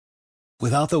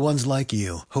Without the ones like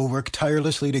you, who work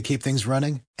tirelessly to keep things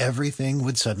running, everything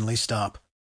would suddenly stop.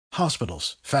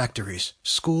 Hospitals, factories,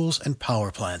 schools, and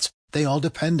power plants, they all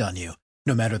depend on you.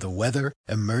 No matter the weather,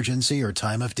 emergency, or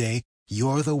time of day,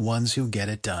 you're the ones who get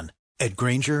it done. At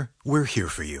Grainger, we're here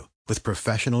for you with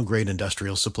professional-grade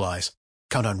industrial supplies.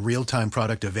 Count on real-time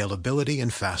product availability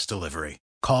and fast delivery.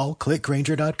 Call, click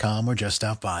Grainger.com, or just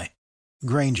stop by.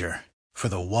 Grainger, for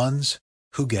the ones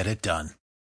who get it done.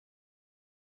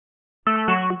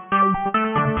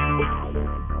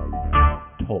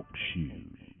 Talk shoes.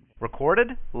 Recorded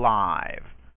live.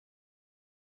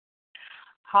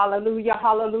 Hallelujah,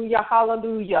 hallelujah,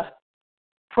 hallelujah.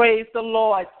 Praise the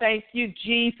Lord. Thank you,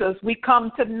 Jesus. We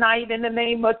come tonight in the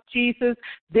name of Jesus.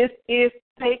 This is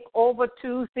Takeover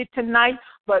Tuesday tonight,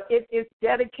 but it is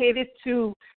dedicated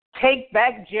to Take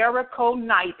Back Jericho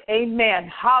Night. Amen.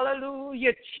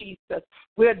 Hallelujah, Jesus.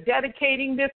 We're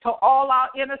dedicating this to all our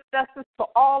intercessors, to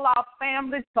all our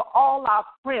families, to all our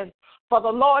friends. For the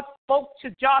Lord spoke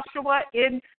to Joshua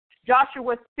in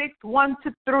Joshua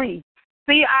 6:1-3.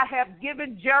 See, I have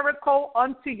given Jericho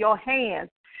unto your hands,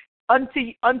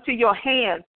 unto your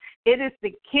hands. It is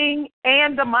the king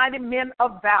and the mighty men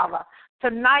of valor.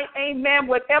 Tonight, amen,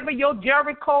 whatever your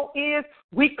Jericho is,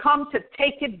 we come to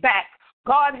take it back.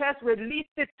 God has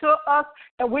released it to us,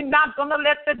 and we're not going to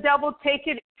let the devil take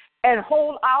it and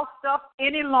hold our stuff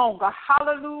any longer.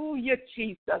 Hallelujah,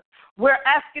 Jesus. We're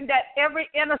asking that every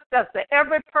intercessor,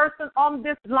 every person on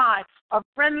this line, a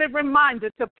friendly reminder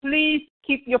to please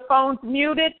keep your phones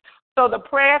muted so the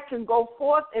prayer can go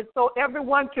forth and so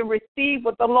everyone can receive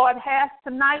what the Lord has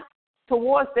tonight.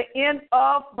 Towards the end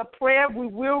of the prayer, we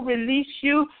will release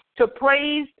you to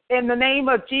praise in the name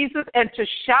of Jesus and to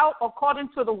shout according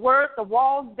to the word, the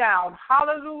walls down.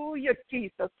 Hallelujah,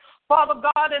 Jesus. Father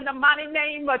God, in the mighty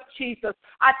name of Jesus,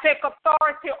 I take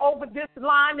authority over this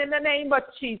line in the name of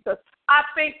Jesus. I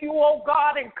thank you, oh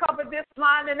God, and cover this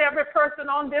line and every person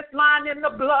on this line in the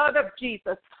blood of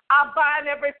Jesus. I bind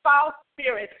every foul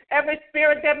spirit, every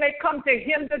spirit that may come to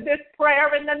hinder this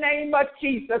prayer in the name of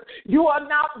Jesus. You are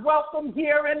not welcome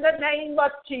here in the name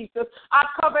of Jesus. I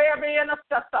cover every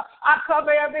intercessor. I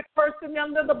cover every person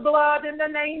under the blood in the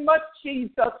name of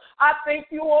Jesus. I thank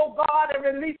you, oh God, and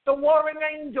release the warring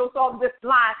angels on this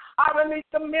line. I release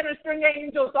the ministering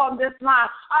angels on this line.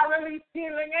 I release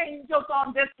healing angels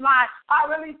on this line. I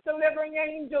release delivering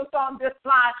angels on this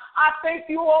line. I thank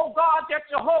you, oh God, that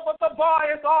Jehovah Gabor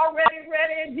is already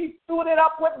ready and he suited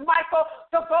up with Michael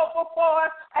to go before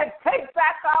us and take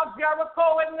back our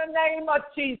Jericho in the name of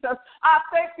Jesus. I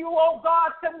thank you, oh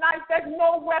God, tonight that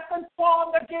no weapon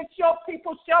formed against your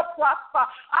people shall prosper.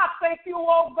 I thank you,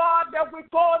 oh God, that we're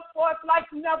going forth like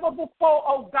never before,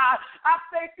 oh God. I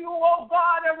thank you, oh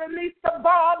God, and release the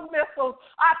bomb missiles.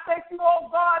 I thank you, oh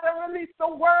God, and release the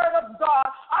word of God.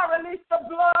 I release the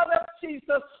blood of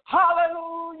Jesus.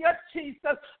 Hallelujah,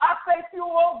 Jesus. I thank you,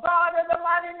 oh God, in the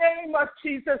mighty name of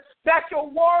Jesus, that your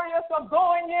warriors are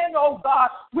going in, oh God.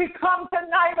 We come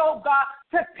tonight, oh God,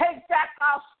 to take back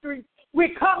our streets.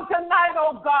 We come tonight,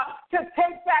 oh God, to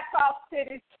take back our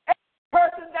cities. Every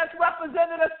person that's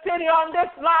represented a city on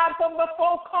this line from the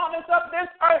four corners of this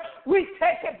earth, we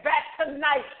take it back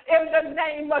tonight in the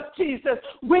name of Jesus.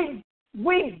 We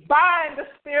bind the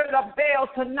spirit of Baal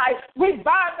tonight. We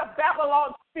bind the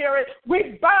Babylon spirit.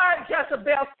 We bind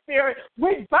Jezebel's spirit.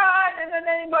 We bind in the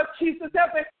name of Jesus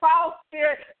every foul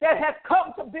spirit that has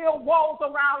come to build walls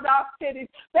around our cities,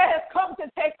 that has come to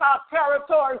take our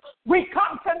territory. We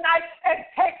come tonight and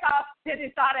take our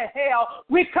cities out of hell.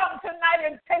 We come tonight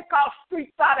and take our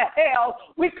streets out of hell.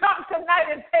 We come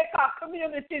tonight and take our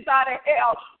communities out of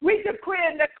hell. We decree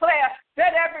and declare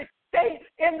that every state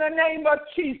in the name of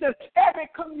Jesus, every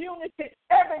community,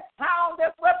 every town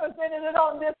that's represented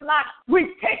on this line,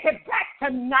 we take it back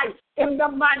tonight in the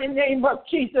mighty name of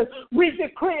Jesus. We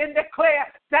decree and declare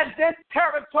that this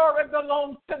territory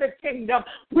belongs to the kingdom.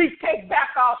 We take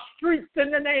back our streets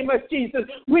in the name of Jesus.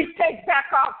 We take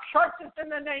back our churches in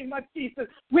the name of Jesus.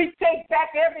 We take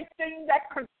back everything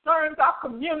that concerns our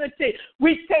community.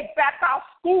 We take back our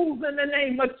schools in the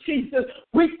name of Jesus.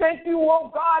 We thank you,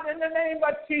 oh God, in the name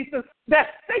of Jesus, that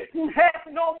Satan has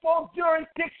no more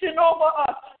jurisdiction over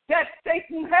us, that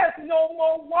Satan has no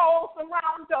more walls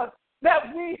around us,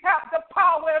 that we have the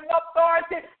power and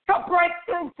authority to break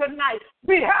through tonight.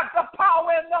 We have the power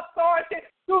and authority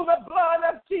through the blood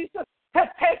of Jesus to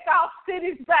take our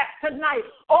cities back tonight.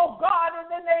 Oh God, in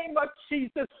the name of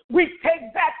Jesus, we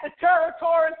take back the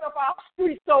territories of our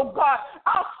streets, oh God.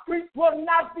 Our streets will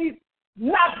not be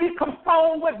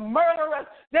conformed with murderers.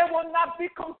 They will not be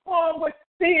conformed with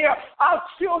fear. Our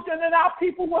children and our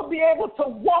people will be able to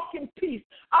walk in peace.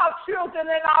 Our children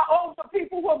and our older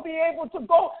people will be able to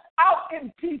go out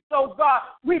in peace, oh God.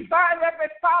 We bind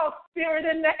every foul spirit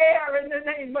in the air in the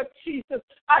name of Jesus.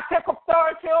 I take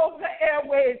authority over the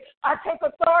airways. I take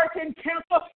authority and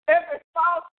cancel every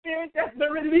foul spirit that's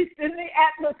been released in the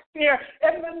atmosphere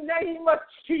in the name of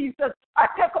Jesus. I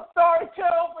take authority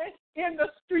over it in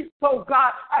the streets, oh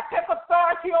God. I take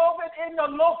authority over it in the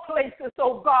low places,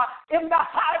 oh God, in the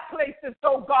high places,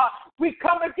 oh God. We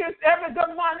come against every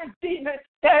demonic demon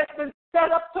that has been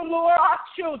set up to lure our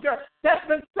children, that's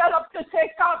been set up to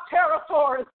take our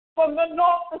territories from the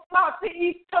north, the south, the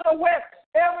east, to the west.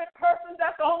 Every person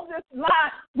that's on this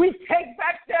line, we take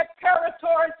back their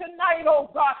territory tonight, oh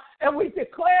God, and we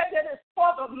declare that it's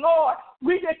for the Lord.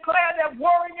 We declare that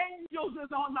warring angels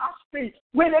is on our streets.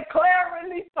 We declare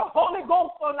and release the Holy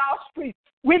Ghost on our streets.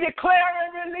 We declare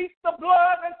and release the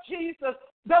blood of Jesus,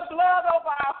 the blood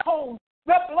over our homes,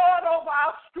 the blood over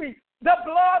our streets, the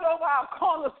blood over our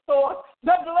corner stores,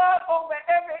 the blood over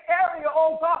every area,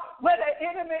 oh God, where the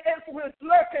enemy is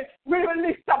lurking. We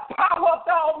release the power of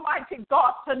the Almighty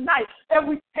God tonight, and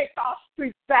we take our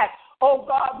streets back. Oh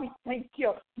God, we thank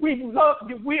you. We love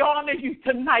you. We honor you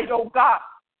tonight, oh God.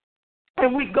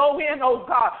 And we go in, oh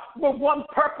God, with one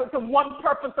purpose and one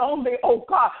purpose only, oh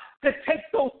God, to take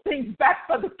those things back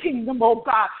for the kingdom, oh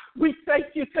God. We thank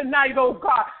you tonight, oh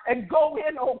God, and go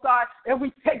in, oh God, and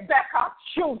we take back our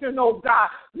children, oh God.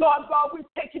 Lord God,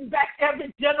 we're taking back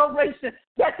every generation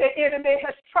that the enemy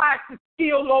has tried to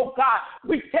steal, oh God.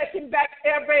 We're taking back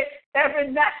every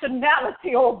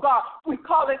nationality, oh God. We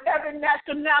call it every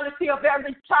nationality of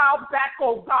every child back,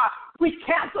 oh God. We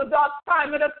cancel the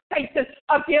assignment of Satan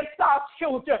against our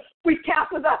children. We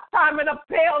cancel the assignment of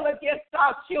Baal against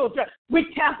our children. We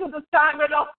cancel the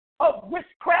assignment of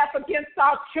witchcraft against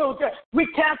our children. We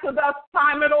cancel the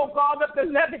assignment, oh God, of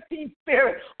the Levantine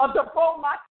spirit, of the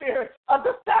Beaumont spirit, of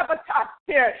the sabotage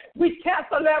spirit. We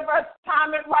cancel every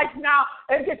assignment right now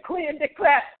and decree and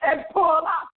declare and pull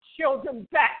our children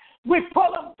back. We pull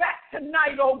them back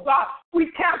tonight, oh God. We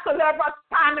cancel every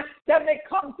assignment that may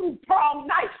come through prom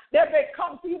night, that may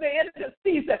come through the end of the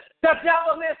season. The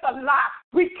devil is a lie.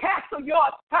 We cancel your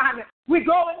assignment. We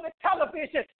go in the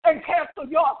television and cancel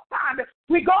your assignment.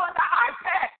 We go in the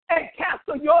iPad and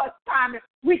cancel your assignment.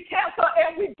 We cancel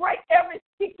and we break every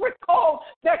secret code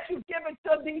that you've given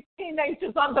to these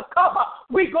teenagers undercover.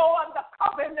 We go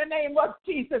undercover in the name of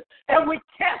Jesus, and we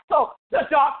cancel the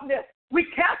darkness. We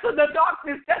cancel the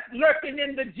darkness that's lurking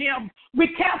in the gym.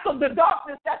 We cancel the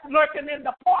darkness that's lurking in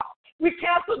the park. We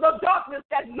cancel the darkness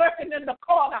that's lurking in the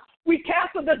corner. We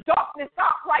cancel the darkness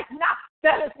out right now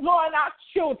that is luring our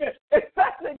children,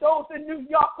 especially those in New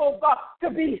York, oh God, to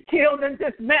be killed and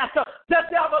dismantled. The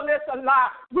devil is a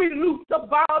lie. We loose the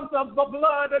bounds of the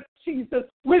blood of Jesus.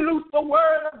 We loose the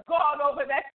word of God over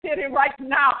that city right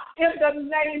now in the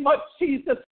name of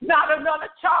Jesus. Not another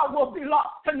child will be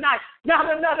lost tonight. Not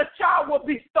another child will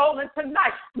be stolen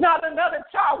tonight. Not another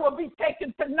child will be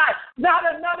taken tonight. Not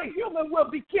another human will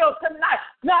be killed tonight.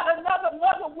 Not another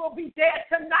mother will be dead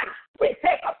tonight. We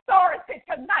take authority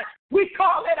tonight. We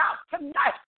call it out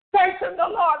tonight. Satan, the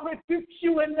Lord rebukes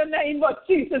you in the name of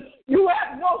Jesus. You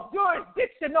have no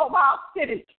jurisdiction over our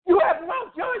city. You have no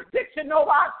jurisdiction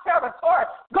over our territory.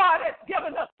 God has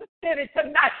given us the city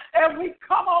tonight, and we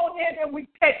come on in and we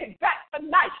take it back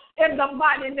tonight in the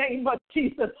mighty name of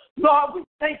Jesus. Lord, we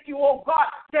thank you, oh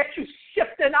God, that you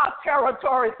shift in our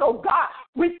territories, oh God.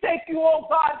 We thank you, oh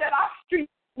God, that our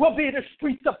streets will be the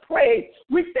streets of praise.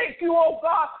 We thank you, oh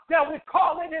God, that we're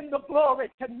calling in the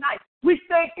glory tonight. We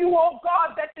thank you, oh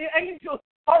God, that the angels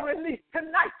are released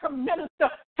tonight to minister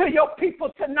to your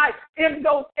people tonight in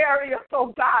those areas,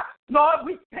 oh God. Lord,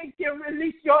 we thank you and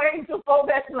release your angels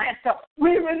over Atlanta.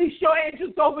 We release your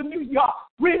angels over New York.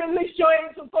 We release your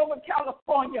angels over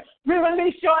California. We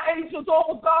release your angels,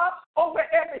 oh God, over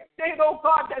every state, oh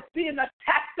God, that's being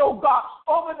attacked, oh God,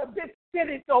 over the big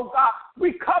cities, oh God.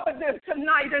 We cover them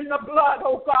tonight in the blood,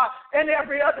 oh God, and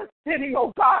every other city,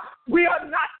 oh God. We are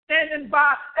not standing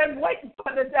by and waiting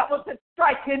for the devil to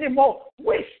strike anymore.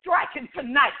 We're striking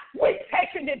tonight. We're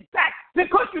taking it back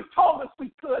because you told us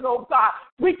we could, oh God.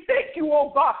 We thank you,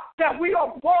 oh God, that we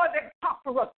are more than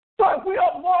conquerors. So if we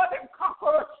are more than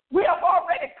conquerors, we have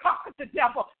already conquered the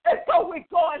devil. And so we're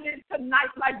going in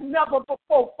tonight like never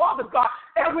before, Father God.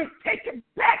 And we're taking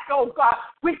back, oh God.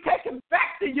 We're taking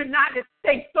back the United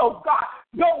States, oh God.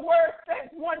 Your word says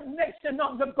one nation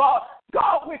under God.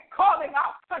 God, we're calling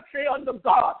our country under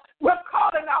God. We're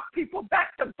calling our people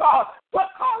back to God. We're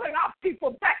calling our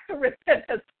people back to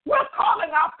repentance. We're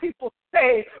calling our people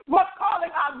saved. We're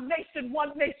calling our nation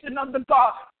one nation under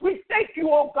God. We thank you,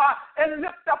 oh God, and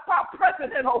lift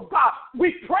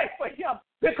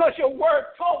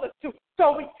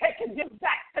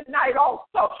tonight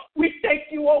also. We thank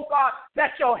you, oh God,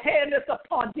 that your hand is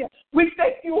upon him. We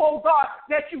thank you, oh God,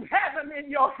 that you have him in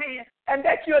your hand and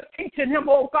that you're teaching him,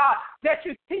 oh God, that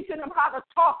you're teaching him how to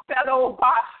talk better, oh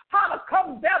God, how to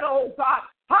come better, oh God,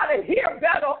 how to hear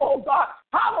better, oh God,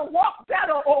 how to walk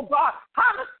better, oh God,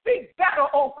 how to speak better,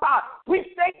 oh God.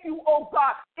 We thank you, oh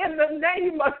God, in the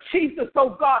name of Jesus,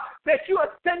 oh God, that you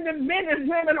are sending men and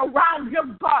women around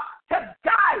him, God, to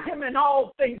guide him in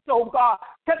all things, oh God,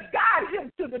 to guide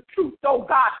him to the truth, oh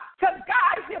God, to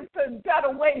guide him to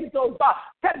better ways, oh God,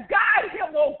 to guide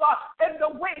him, oh God, in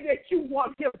the way that you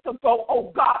want him to go,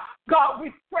 oh God. God,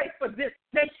 we pray for this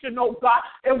nation, oh God,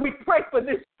 and we pray for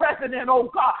this president,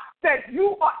 oh God, that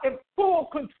you are in full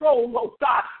control, oh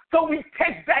God. So we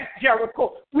take back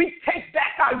Jericho, we take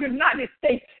back our United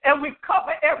States, and we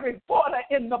cover every border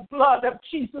in the blood of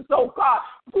Jesus, oh God.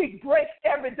 We break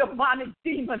every demonic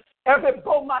demon, every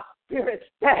Boma spirit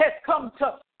that has come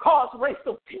to cause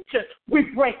racial tension. We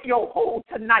break your hold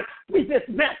tonight. We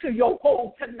dismantle your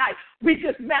hold tonight. We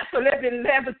dismantle every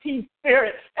levity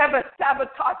spirit, every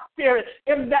sabotage spirit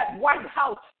in that White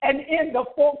House and in the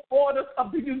four quarters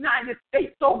of the United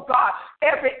States, oh God.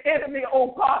 Every enemy,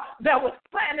 oh God, that was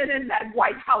planted in that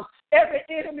White House. Every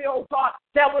enemy, oh God,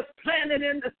 that was planted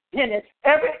in the Senate.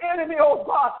 Every enemy, oh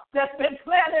God, that's been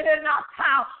planted in our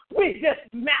town. We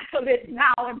dismantle it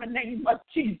now in the name of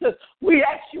Jesus. We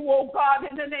ask you, oh God,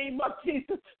 in the name of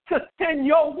Jesus, to send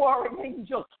your warring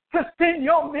angels, to send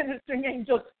your ministering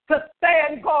angels, to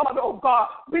stand guard, oh God.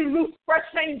 We loose fresh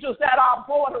angels at our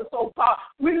borders, oh God.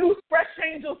 We loose fresh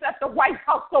angels at the White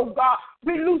House, oh God.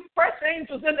 We loose fresh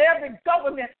angels in every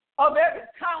government of every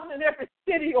town and every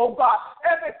city, oh God,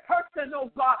 every person,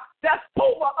 oh God, that's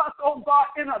over us, oh God,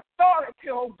 in authority,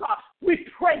 oh God. We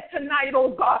pray tonight, oh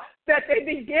God, that they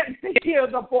begin to hear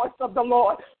the voice of the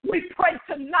Lord. We pray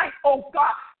tonight, oh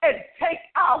God, and take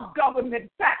our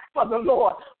government back for the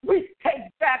Lord. We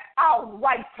take back our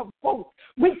right to vote.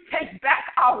 We take back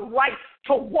our right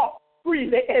to walk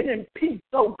freely and in peace,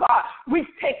 oh God. We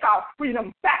take our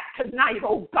freedom back tonight,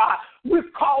 oh God. We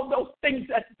call those things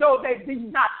as though they be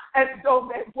not, as though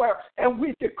they were. And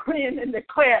we decree and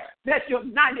declare that the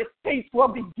United States will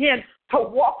begin to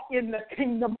walk in the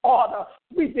kingdom order.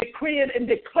 We decree it and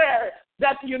declare it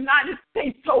that the United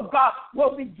States, oh God,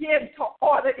 will begin to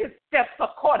order its steps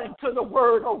according to the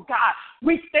word, oh God.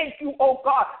 We thank you, oh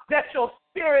God, that your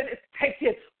spirit is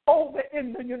taking over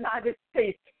in the United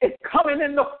States. It's coming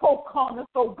in the four corners,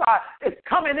 oh God. It's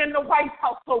coming in the White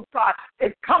House, oh God.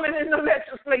 It's coming in the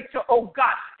legislature, oh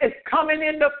God. It's coming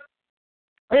in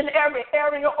every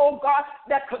area, oh God,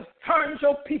 that concerns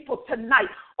your people tonight.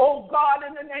 Oh God,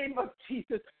 in the name of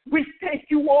Jesus, we thank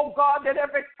you, oh God, that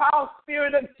every foul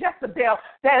spirit of Jezebel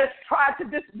that has tried to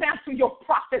dismantle your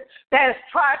prophets, that has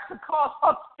tried to cause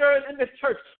upstirring in the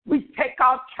church, we take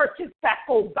our churches back,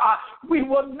 oh God. We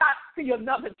will not see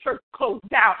another church closed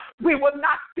down. We will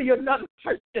not see another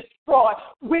church destroyed.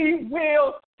 We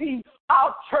will see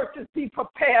our churches be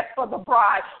prepared for the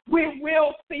bride. We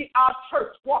will see our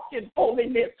church walk in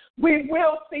holiness. We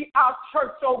will see our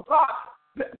church, oh God,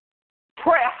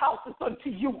 prayer houses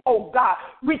unto you, oh God.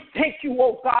 We thank you,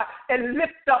 oh God, and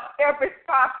lift up every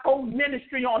fivefold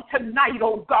ministry on tonight,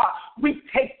 oh God. We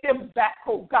take them back,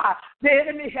 oh God. The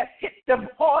enemy has hit them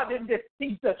hard in this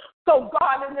season. So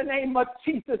God, in the name of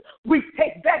Jesus, we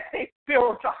take back their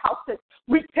spiritual houses.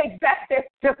 We take back their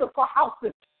physical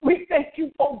houses. We thank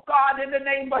you, oh God, in the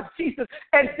name of Jesus,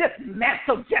 and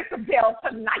dismantle Jezebel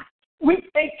tonight. We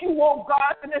thank you, oh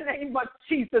God, in the name of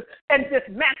Jesus, and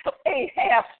dismantle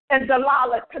Ahab and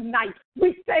Delilah tonight.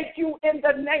 We thank you in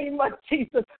the name of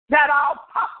Jesus that our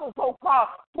apostles, oh God,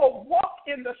 will walk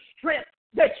in the strength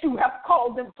that you have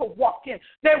called them to walk in.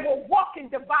 They will walk in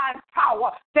divine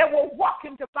power. They will walk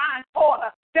in divine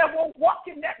order. They will walk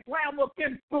in that realm of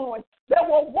influence. They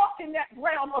will walk in that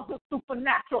realm of the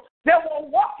supernatural. They will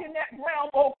walk in that realm,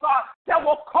 oh God, that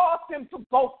will cause them to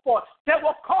go forth. That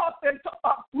will cause them to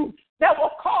uproot. That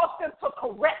will cause them to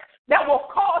correct. That will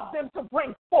cause them to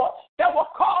bring forth. That will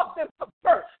cause them to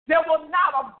birth. They will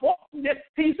not abort this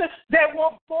season. They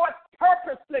will abort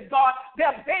purposely, God.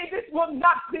 Their babies will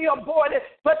not be aborted,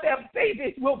 but their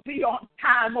babies will be on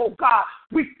time, oh God.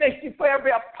 We thank you for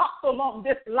every apostle on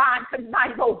this line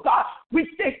tonight, oh God. We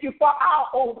thank you for our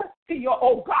overseers. overseer,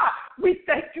 oh God. We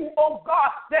thank you, oh God,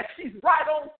 that she's right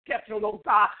on schedule, oh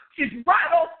God. She's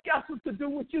right on schedule to do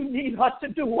what you need her to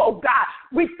do, oh God.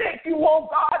 We thank you, oh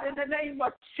God, in the name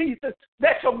of Jesus,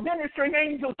 that your ministering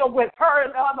angels are with her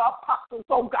and the other apostles,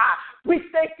 oh God. We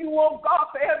thank you, oh God,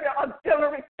 for every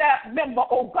auxiliary staff member,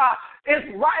 oh God, is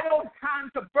right on time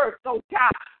to birth, oh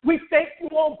God. We thank you,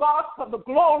 oh God, for the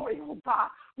glory, oh God.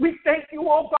 We thank you,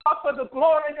 oh God, for the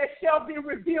glory that shall be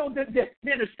revealed in this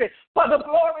ministry, for the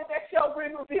glory that shall be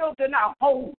revealed in our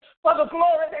homes, for the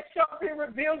glory that shall be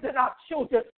revealed in our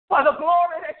children, for the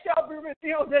glory that shall be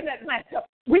revealed in Atlanta.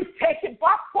 We take it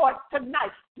by force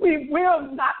tonight. We will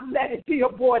not let it be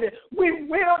aborted. We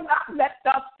will not let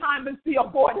the assignments be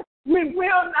aborted. We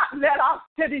will not let our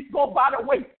cities go by the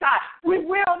wayside. We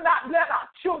will not let our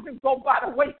children go by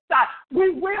the wayside.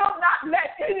 We will not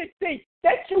let anything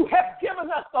that you have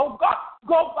given us, oh God,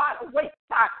 go by the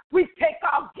wayside. We take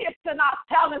our gifts and our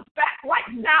talents back right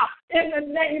now in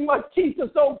the name of Jesus,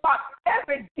 oh God.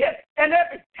 Every gift and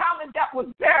every talent that was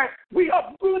buried, we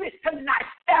uproot it tonight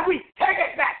and we take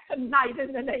it back tonight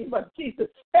in the name of Jesus.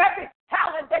 Every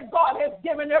talent that God has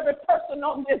given every person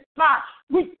on this line,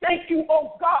 we thank you,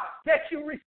 oh God, that you're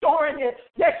restoring it,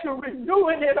 that you're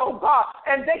renewing it, oh God,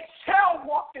 and they shall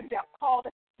walk in their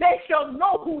calling. They shall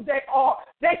know who they are.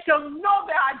 They shall know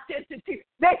their identity.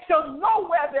 They shall know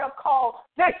where they're called.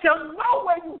 They shall know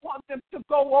where you want them to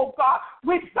go, oh God.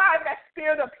 We bind that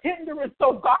spirit of hindrance,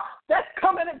 oh God, that's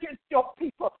coming against your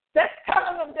people, that's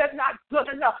telling them they're not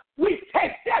good enough. We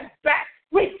take that back.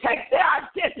 We take their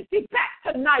identity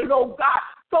back tonight, oh God,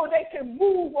 so they can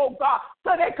move, oh God,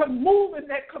 so they can move in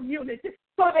their community,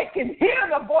 so they can hear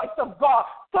the voice of God,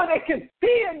 so they can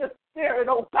see in the Spirit,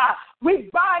 oh God. We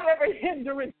bind every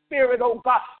hindering spirit, oh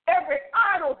God, every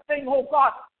idle thing, oh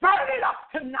God. Burn it up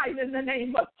tonight in the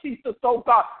name of Jesus, oh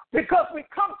God, because we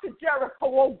come to Jericho,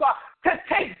 oh God, to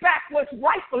take back what's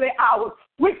rightfully ours.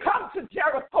 We come to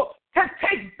Jericho to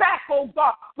take back, oh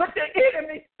God, what the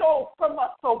enemy stole from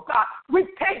us, oh God. We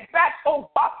take back,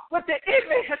 oh God, what the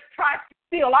enemy has tried to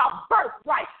steal, our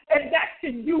birthright, and that's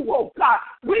in you, oh God.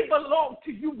 We belong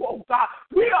to you, oh God.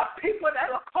 We are people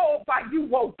that are called by you,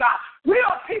 oh God. We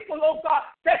are people, oh God,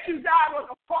 that you died on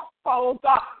the cross for, oh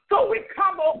God. So we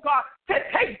come, oh God, to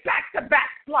take back the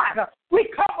backslider. We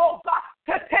come, oh God,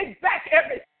 to take back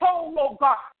every soul, oh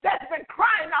God, that's been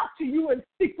crying out to you in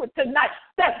secret tonight,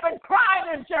 that's been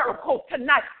crying in Jericho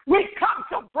tonight. We come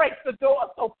to break the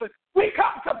doors open. We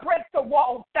come to break the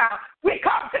walls down. We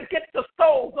come to get the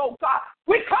souls, oh God.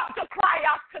 We come to cry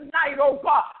out tonight, oh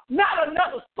God, not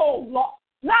another soul lost.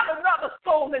 Not another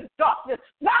soul in darkness,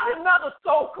 not another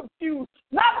soul confused,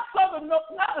 not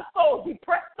a soul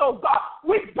depressed, oh God.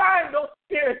 We bind those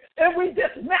spirits and we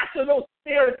dismantle those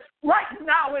spirits right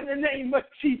now in the name of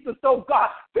Jesus, oh God,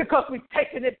 because we've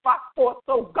taken it by force,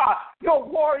 oh God. Your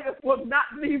warriors will not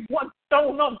leave one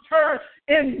stone unturned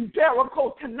in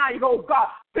Jericho tonight, oh God,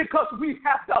 because we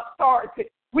have the authority.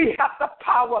 We have the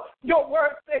power. Your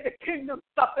word says the kingdom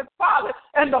suffered violence,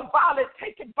 and the violent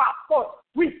take it by force.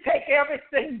 We take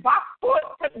everything by force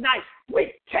tonight.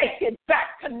 We take it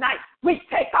back tonight. We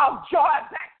take our joy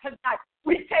back tonight.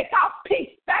 We take our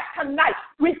peace back tonight.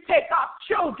 We take our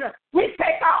children. We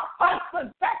take our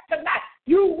husbands back tonight.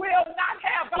 You will not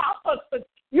have our husbands.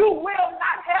 You will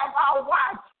not have our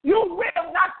wives. You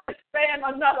will not disband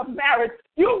another marriage.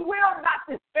 You will not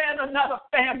disband another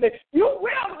family. You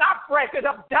will not break it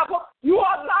up, devil. You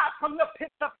are alive from the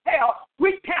pits of hell.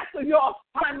 We cancel your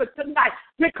assignment tonight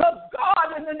because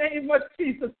God, in the name of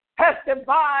Jesus, has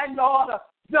divine order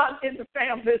done in the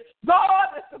families.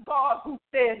 God is the God who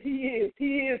said He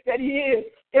is that He is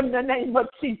in the name of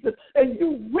Jesus. And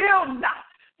you will not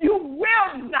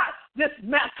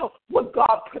dismantle what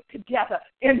God put together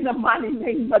in the mighty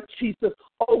name of Jesus.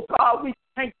 Oh God, we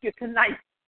thank you tonight.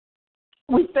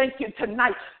 We thank you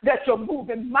tonight that you're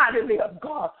moving mightily, oh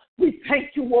God. We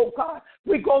thank you, oh God.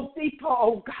 We go deeper,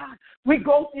 oh God. We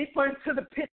go deeper into the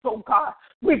pits, oh God.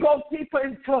 We go deeper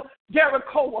into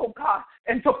Jericho, oh God,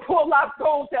 and to pull out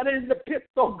those that are in the pits,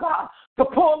 oh God, to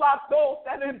pull out those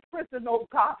that are in prison, oh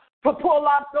God, to pull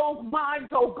out those minds,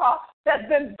 oh God, that's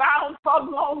been bound for a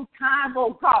long time,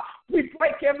 oh God. We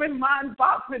break every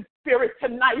mind-boggling spirit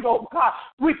tonight, oh God.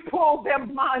 We pull their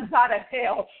minds out of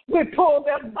hell. We pull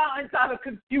their minds out of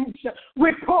confusion.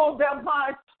 We pull their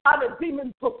minds out of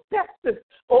demon possession,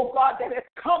 oh God, that has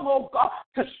come, oh God,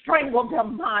 to strangle their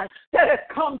mind, that has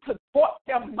come to thwart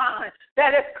their mind,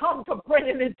 that has come to bring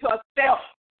it into a cell.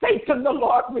 Satan, the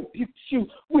Lord rebukes you.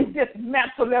 We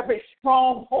dismantle every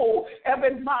stronghold,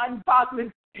 every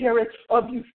mind-boggling spirit of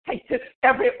you, Satan,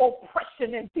 every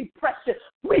oppression and depression.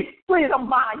 We free the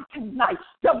mind tonight.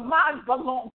 The mind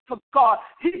belongs to God.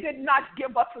 He did not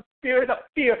give us a spirit of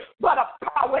fear, but a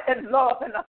power and love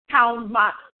and a sound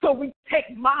mind. So we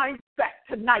take minds back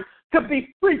tonight to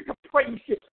be free to praise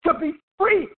you, to be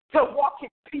free to walk in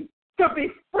peace, to be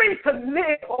free to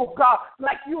live, oh God,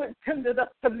 like you intended us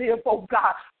to live, oh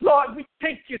God. Lord, we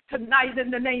thank you tonight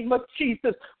in the name of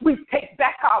Jesus. We take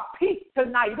back our peace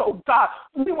tonight, oh God.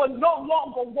 We will no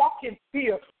longer walk in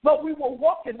fear, but we will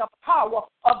walk in the power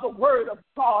of the word of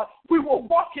God. We will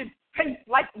walk in faith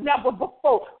like never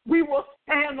before. We will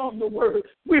stand on the word.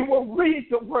 We will read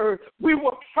the word. We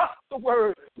will trust the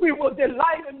word. We will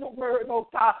delight in the word, oh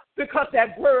God, because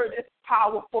that word is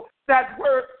powerful. That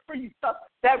word frees us.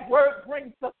 That word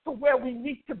brings us to where we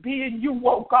need to be in you,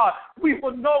 oh God. We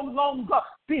will no longer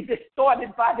be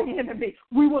distorted by the enemy.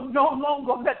 We will no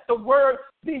longer let the word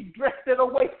be drifted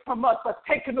away from us or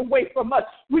taken away from us.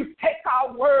 We take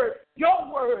our word,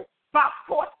 your word, by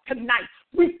force tonight.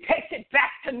 We take it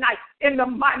back tonight in the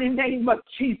mighty name of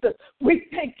Jesus. We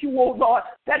thank you, oh Lord,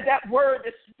 that word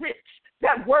is rich.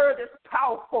 That word is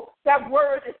powerful. That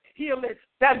word is healing.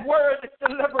 That word is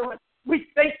deliverance. We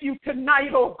thank you tonight,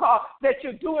 oh God, that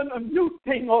you're doing a new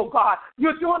thing, oh God.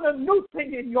 You're doing a new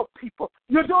thing in your people.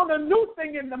 You're doing a new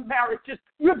thing in the marriages.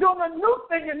 You're doing a new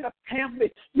thing in the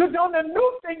families. You're doing a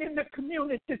new thing in the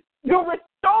communities. You're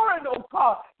restoring, oh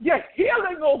God. You're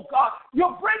healing, oh God.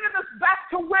 You're bringing us back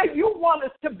to where you want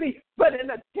us to be, but in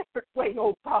a different way,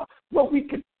 oh God, where we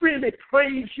can really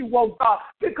praise you, oh God,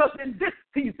 because in this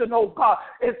season, oh God,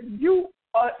 it's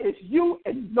you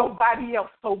and nobody else,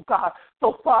 oh God.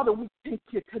 So, Father, we thank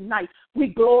you tonight. We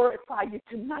glorify you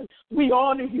tonight. We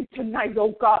honor you tonight,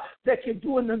 oh God, that you're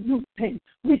doing a new thing.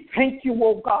 We thank you,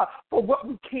 oh God, for what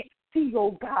we can't see,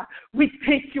 oh God. We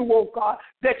thank you, oh God,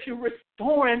 that you're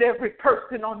restoring every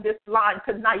person on this line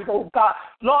tonight, oh God.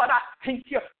 Lord, I thank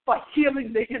you for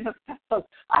healing the intercessors.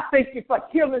 I thank you for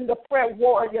healing the prayer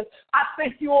warriors. I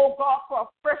thank you, oh God, for a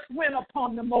fresh wind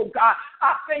upon them, oh God.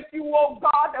 I thank you, oh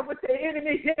God, that with the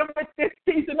enemy hit them with this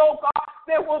season, oh God,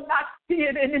 they will not see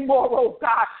it anymore, oh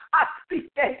God. I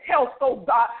speak their health, oh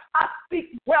God. I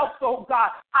speak wealth, oh God.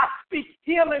 I speak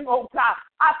healing, oh God.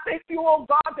 I thank you, oh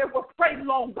God, they will pray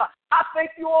longer. I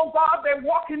thank you, oh God, they're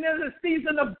walking in the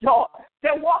season of joy.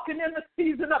 They're walking in the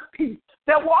season of peace.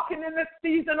 They're walking in the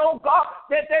season, oh God,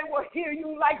 that they will hear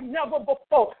you like never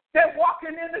before. They're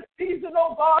walking in the season,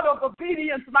 oh God, of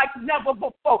obedience like never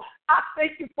before. I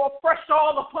thank you for fresh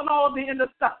oil upon all the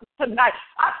intercessors tonight.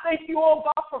 I thank you, oh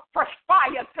God, for fresh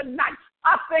fire tonight.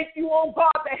 I thank you, oh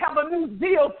God, they have a new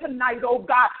zeal tonight, oh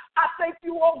God. I thank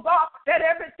you, oh God, that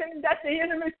everything that the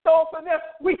enemy stole from them,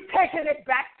 we're taking it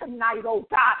back tonight, oh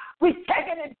God. We're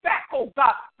taking it back, oh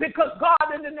God, because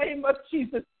God, in the name of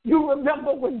Jesus, you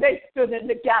remember when they stood in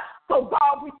the gap. So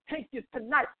God, we thank you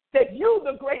tonight that you,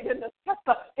 the great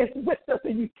intercessor, is with us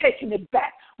and you're taking it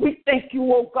back. We thank you,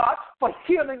 oh God, for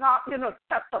healing our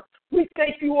intercessors. We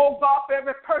thank you, oh God, for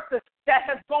every person that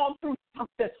has gone through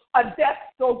something, a death,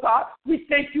 oh God. We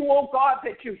thank you, oh God,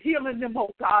 that you're healing them,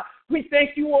 oh God. We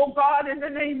thank you, oh God, in the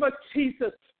name of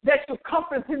Jesus, that you're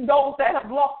comforting those that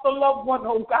have lost a loved one,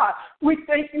 oh God. We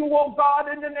thank you, oh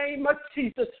God, in the name of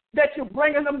Jesus, that you're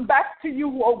bringing them back to you,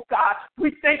 oh God.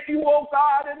 We thank you, oh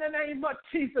God, in the name of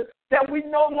Jesus, that we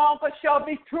no longer shall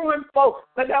be true and false,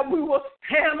 but that we will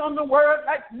stand on the word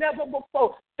like never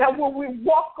before. That when we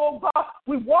walk, oh God,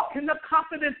 we walk in the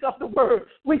confidence of the word.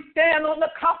 We stand on the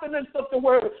confidence of the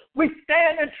word. We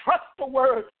stand and trust the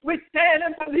word. We stand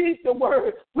and believe the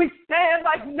word. We stand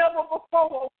like never before,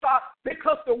 oh God,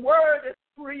 because the word is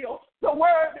real. The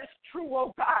word is true,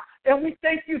 oh God. And we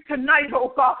thank you tonight,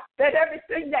 oh God, that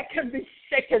everything that can be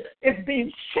shaken is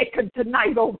being shaken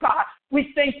tonight, oh God.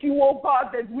 We thank you, oh God,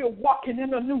 that we're walking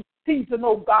in a new season,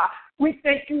 oh God. We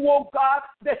thank you, oh God,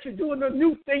 that you're doing the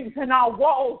new things in our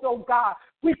walls, oh God.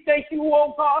 We thank you,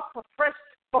 oh God, for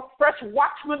fresh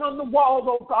watchmen on the walls,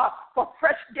 oh God, for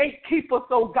fresh gatekeepers,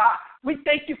 oh God. We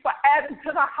thank you for adding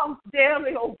to the house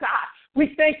daily, oh God.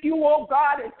 We thank you, oh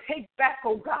God, and take back,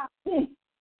 oh God.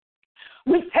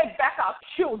 We take back our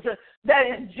children that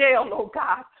are in jail, oh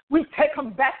God. We take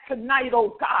them back tonight,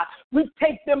 oh God. We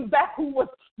take them back who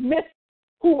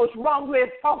was wrongly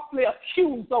and falsely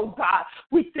accused, oh God.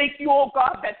 We thank you, oh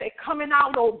God, that they're coming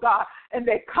out, oh God, and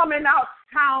they're coming out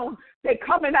sound. They're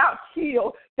coming out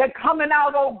healed. They're coming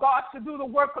out, oh God, to do the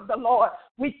work of the Lord.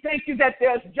 We thank you that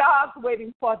there's jobs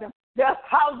waiting for them. There's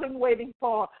housing waiting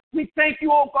for them. We thank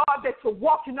you, oh God, that you're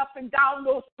walking up and down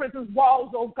those prison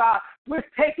walls, oh God. We're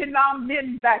taking our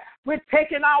men back. We're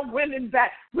taking our women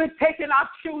back. We're taking our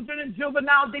children in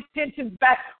juvenile detentions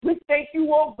back. We thank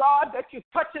you, oh God, that you're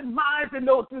touching minds in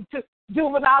those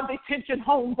juvenile detention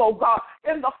homes, oh God,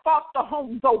 in the foster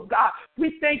homes, oh God.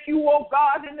 We thank you, oh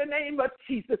God, in the name of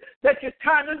Jesus, that you're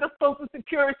turning the Social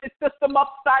Security system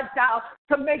upside down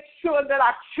to make sure that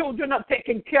our children are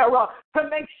taken care of, to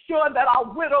make sure that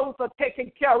our widows are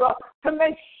taken care of, to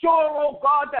make sure, oh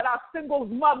God, that our single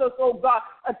mothers, oh God,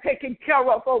 are taken care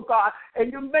of, oh God.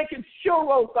 And you're making sure,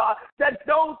 oh God, that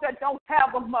those that don't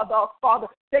have a mother or father,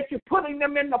 that you're putting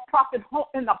them in the proper home,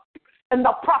 in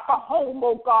the proper home,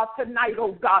 oh God, tonight,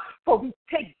 oh God, for we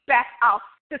take back our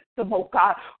system, oh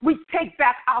God. We take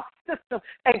back our system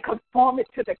and conform it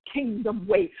to the kingdom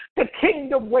way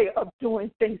of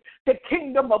doing things, the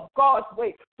kingdom of God's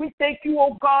way. We thank you,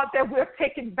 oh God, that we're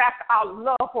taking back our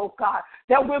love, oh God,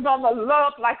 that we're going to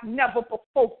love like never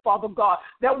before, Father God,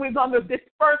 that we're going to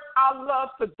disperse our love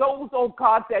to those, oh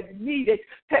God, that need it.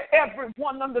 To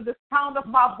everyone under the sound of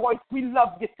my voice, we love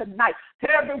you tonight. To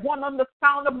everyone under the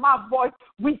sound of my voice,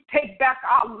 we take back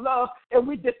our love and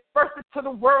we disperse it to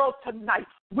the world tonight.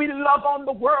 We love on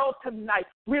the world tonight.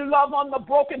 We love on the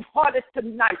brokenhearted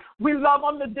tonight. We love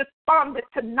on the despondent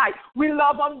tonight. We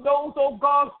love on those, oh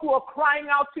God, who are crying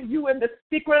out to you in the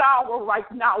secret hour right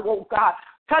now, oh God.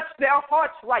 Touch their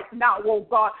hearts right now, oh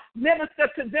God. Minister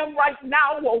to them right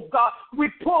now, oh God. We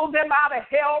pull them out of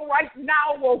hell right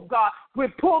now, oh God. We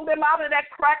pull them out of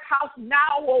that crack house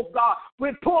now, oh God.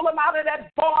 We pull them out of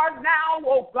that bar now,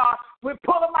 oh God. We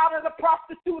pull them out of the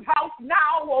prostitute house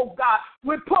now, oh God.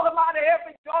 We pull them out of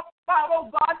every dark spot, oh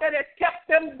God, that has kept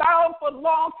them bound for a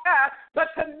long time. But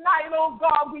tonight, oh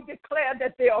God, we declare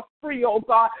that they are free, oh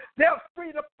God. They're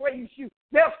free to praise you.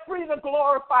 They're free to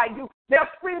glorify you. They're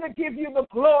free to give you the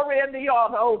glory and the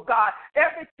honor, oh God.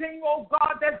 Everything, oh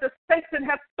God, that the Satan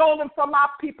has stolen from our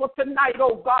people tonight,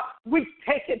 oh God, we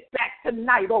take it back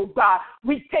tonight, oh God.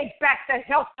 We take back the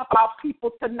health of our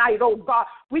people tonight, oh God.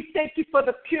 We thank you for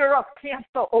the cure of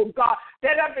cancer, oh God,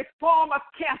 that every form of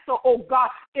cancer, oh God,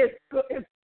 is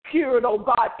cured, oh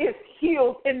God, is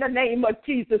healed in the name of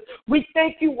Jesus. We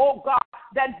thank you, oh God,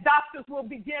 that doctors will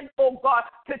begin, oh God,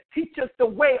 to teach us the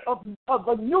way of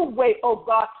a new way, oh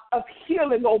God, of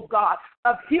healing, oh God,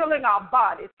 of healing our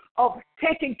bodies, of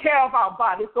taking care of our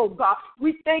bodies, oh God.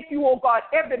 We thank you, oh God,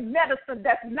 every medicine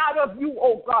that's not of you,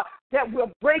 oh God, that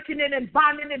we're breaking it and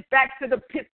binding it back to the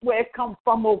pit where it comes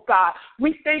from, oh God.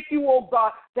 We thank you, oh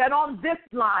God, that on this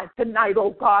line tonight,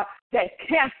 oh God, that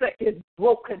cancer is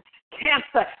broken.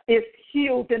 Cancer is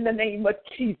healed in the name of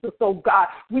Jesus, oh God.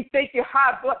 We thank you,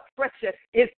 high blood pressure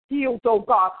is healed, oh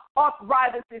God.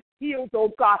 Arthritis is healed,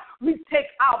 oh God. We take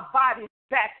our bodies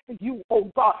back to you, oh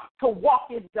God, to walk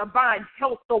in divine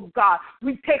health, oh God.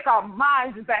 We take our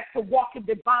minds back to walk in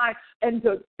divine and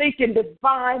to think in a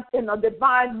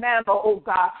divine manner, oh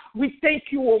God. We thank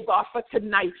you, oh God, for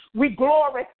tonight. We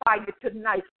glorify you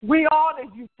tonight. We honor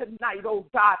you tonight, oh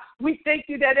God. We thank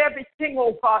you that everything,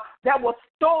 oh God, that was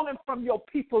stolen from your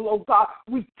people, oh God,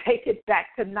 we take it back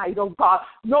tonight, oh God.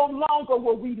 No longer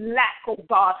will we lack, oh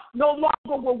God. No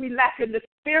longer will we lack in the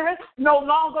spirit. No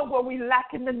longer will we lack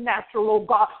in the natural, oh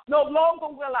God. No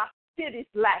longer will our cities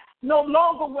lack. No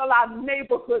longer will our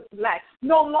neighborhoods lack.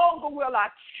 No longer will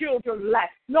our children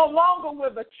lack. No longer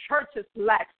will the churches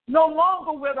lack. No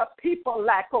longer will the people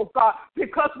lack, oh God,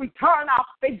 because we turn our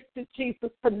face to Jesus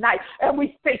tonight and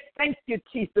we say, thank you,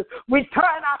 Jesus. We turn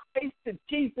our face to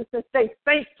Jesus and say,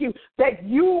 thank you that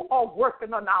you are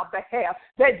working on our behalf,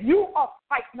 that you are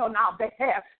fighting on our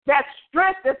behalf, that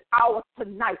strength is ours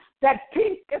tonight, that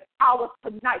peace is ours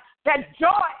tonight, that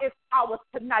joy is ours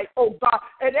tonight, oh God,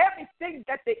 and everything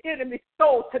that the enemy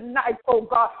stole tonight, oh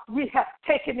God, we have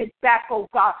taken it back, oh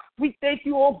God. We thank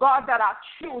you, oh God, that our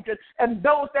children and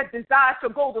those that desire to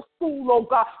go to school, oh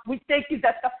God, we thank you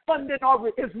that the funding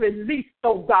is released,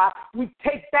 oh God. We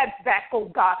take that back, oh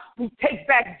God. We take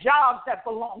back jobs that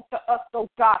belong to us, oh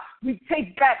God. We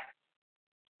take back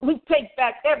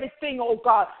everything, oh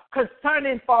God,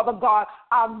 concerning, Father God,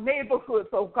 our neighborhoods,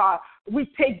 oh God.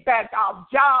 We take back our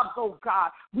jobs, oh God.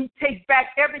 We take back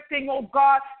everything, oh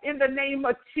God, in the name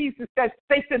of Jesus that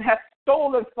Satan has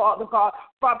stolen, Father God,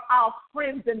 from our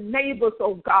friends and neighbors,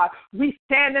 oh God. We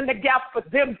stand in the gap for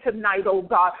them tonight, oh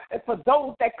God. And for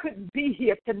those that couldn't be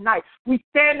here tonight, we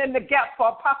stand in the gap for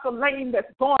Apostle Lane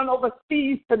that's going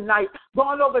overseas tonight,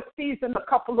 going overseas in a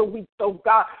couple of weeks, oh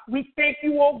God. We thank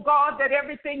you, oh God, that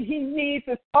everything he needs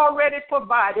is already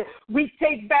provided. We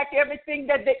take back everything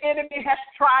that the enemy has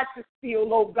tried to steal,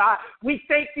 oh God. We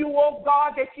thank you, oh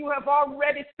God, that you have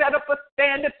already set up a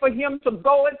standard for him to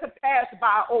go and to pass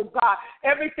by, oh God.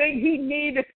 Everything he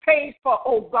needs is paid for,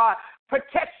 oh God.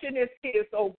 Protection is his,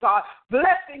 oh God.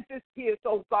 Blessings is his,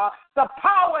 oh God. The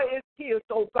power is his,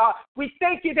 oh God. We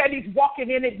thank you that he's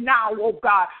walking in it now, oh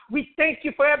God. We thank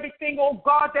you for everything, oh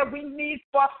God, that we need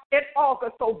for in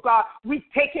August, oh God. We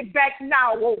take it back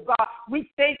now, oh God.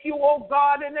 We thank you, oh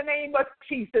God, in the name of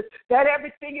Jesus, that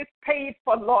everything is paid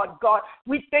for, Lord God.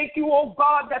 We thank you, oh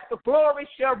God, that the glory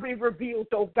shall be revealed,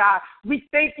 oh God. We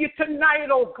thank you tonight,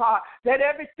 oh God, that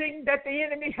everything that the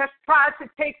enemy has tried to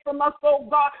take from us, oh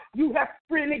God, you have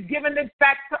freely given it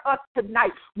back to us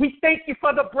tonight. We thank you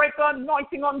for the breaker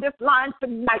anointing on this line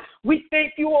tonight. We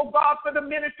thank you, oh God, for the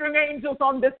ministering angels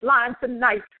on this line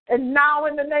tonight. And now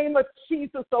in the name of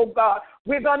Jesus, oh God,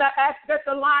 we're going to ask that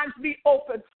the lines be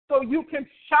open so you can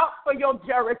shout for your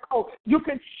Jericho. You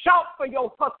can shout for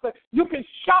your husband. You can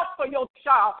shout for your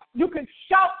child. You can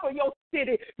shout for your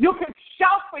city. You can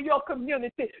shout for your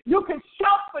community. You can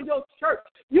shout for your church.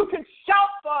 You can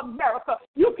shout for America.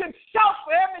 You can shout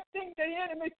for everything the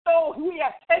enemy stole. We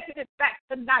have taken it back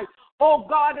tonight. Oh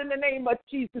God, in the name of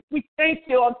Jesus, we thank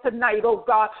you on tonight, oh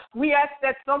God. We ask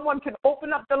that someone can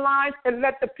open up the lines and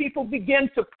let the people begin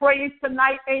to praise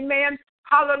tonight. Amen.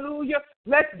 Hallelujah.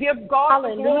 Let's give God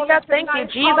hallelujah. Thank you,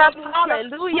 Jesus.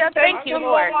 Hallelujah. Thank you,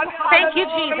 Lord. Thank you,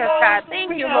 Jesus, God.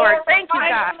 Thank you, Lord. Thank you,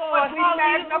 God. We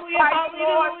magnify you,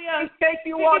 Lord. We thank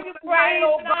you on tonight,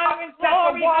 oh God.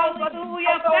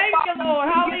 Hallelujah. Thank you, Lord.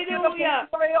 Hallelujah.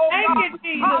 Thank you,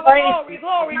 Jesus. Glory,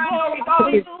 glory, glory.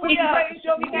 Hallelujah.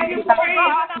 We give you praise.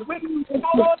 It is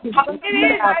so. It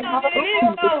is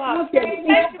so. Thank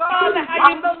you, Father,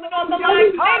 how you moving on the line.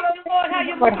 Thank you, Lord, how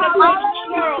you moving on the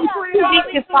world.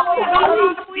 Hallelujah. Hallelujah.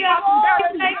 Thank you in advance. Hallelujah.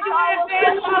 Thank you, Lord. Thank you,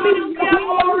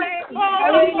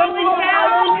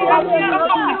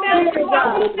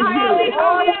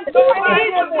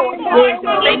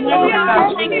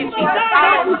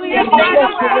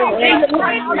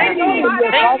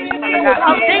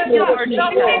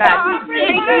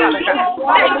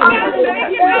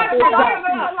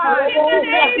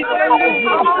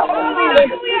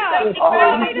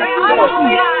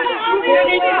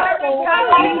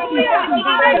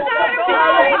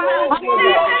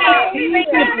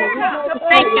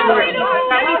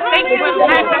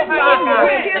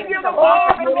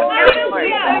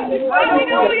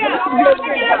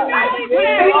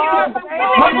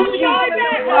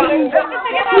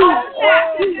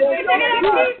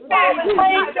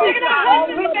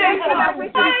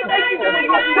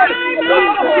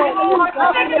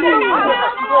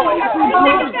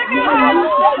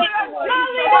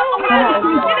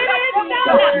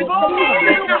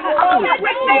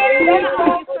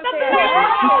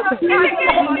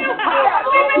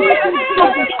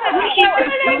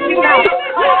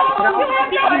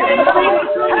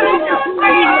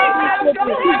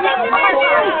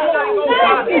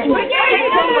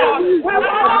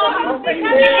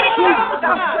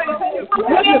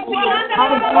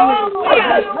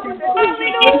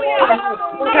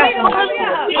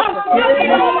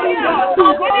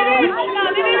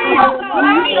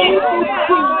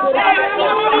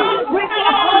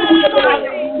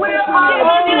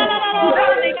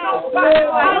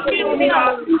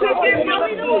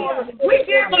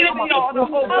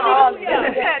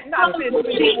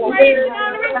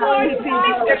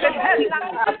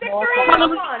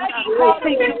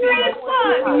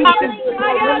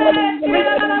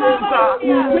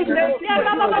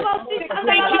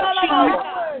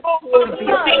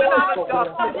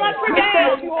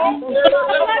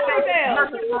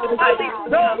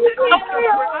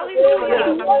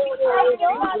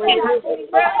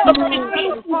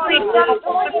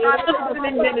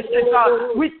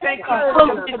 We thank you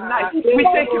for tonight. We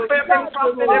thank you for every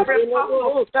prophet, every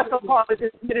apostle that's a part of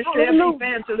this ministry, every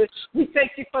evangelist. We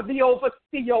thank you for the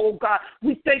overseer, oh God.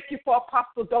 We thank you for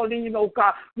Apostle Darlene, oh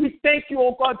God. We thank you,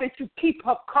 oh God, that you keep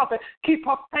her covered, keep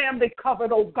her family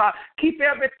covered, oh God. Keep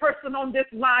every person on this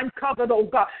line covered, covered, oh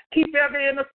God. Keep every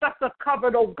intercessor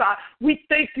covered, oh God. We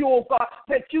thank you, oh God,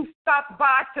 that you stopped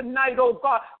by tonight, oh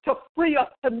God, to free us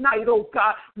tonight, oh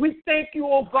God. We thank you,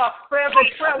 oh God, for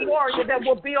every prayer warrior that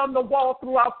will be on the wall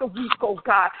throughout the week, oh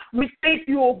God. We thank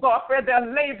you, oh God, for their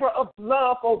labor of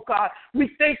love, oh God.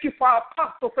 We thank you for our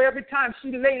apostle for every time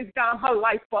she lays down her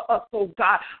life for us, oh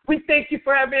God. We thank you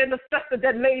for every intercessor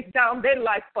that lays down their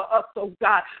life for us, oh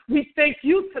God. We thank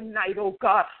you tonight, oh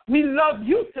God. We love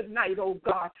you tonight, oh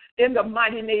God, in the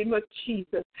mighty name of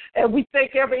Jesus. And we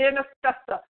thank every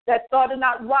intercessor that thought it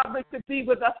not robbery to be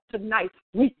with us tonight.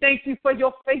 We thank you for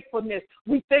your faithfulness.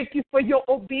 We thank you for your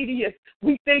obedience.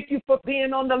 We thank you for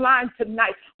being on the line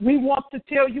tonight. We want to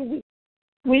tell you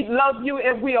we love you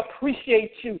and we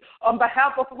appreciate you. On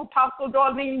behalf of Apostle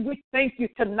Darlene, we thank you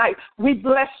tonight. We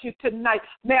bless you tonight.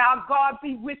 May our God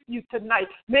be with you tonight.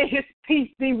 May his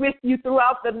peace be with you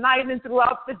throughout the night and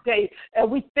throughout the day. And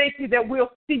we thank you that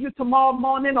we'll see you tomorrow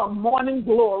morning on Morning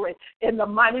Glory in the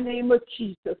mighty name of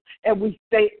Jesus. And we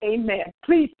say amen.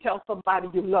 Please tell somebody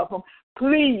you love them.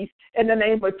 Please, in the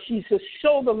name of Jesus,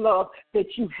 show the love that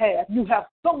you have. You have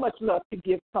so much love to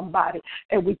give somebody.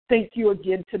 And we thank you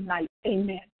again tonight.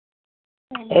 Amen.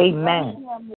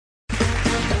 Amen.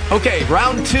 Okay,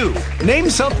 round two. Name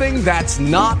something that's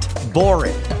not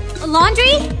boring. A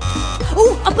laundry?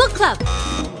 Ooh, a book club.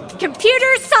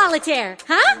 Computer solitaire,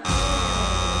 huh?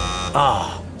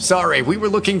 Ah, oh, sorry. We were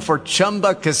looking for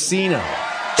Chumba Casino.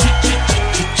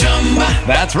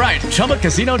 That's right.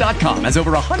 ChumbaCasino.com has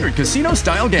over 100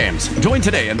 casino-style games. Join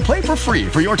today and play for free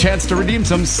for your chance to redeem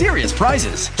some serious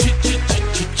prizes.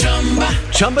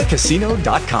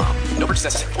 ChumbaCasino.com. No purchase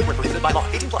necessary. Void where prohibited by law.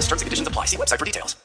 18+ terms and conditions apply. See website for details.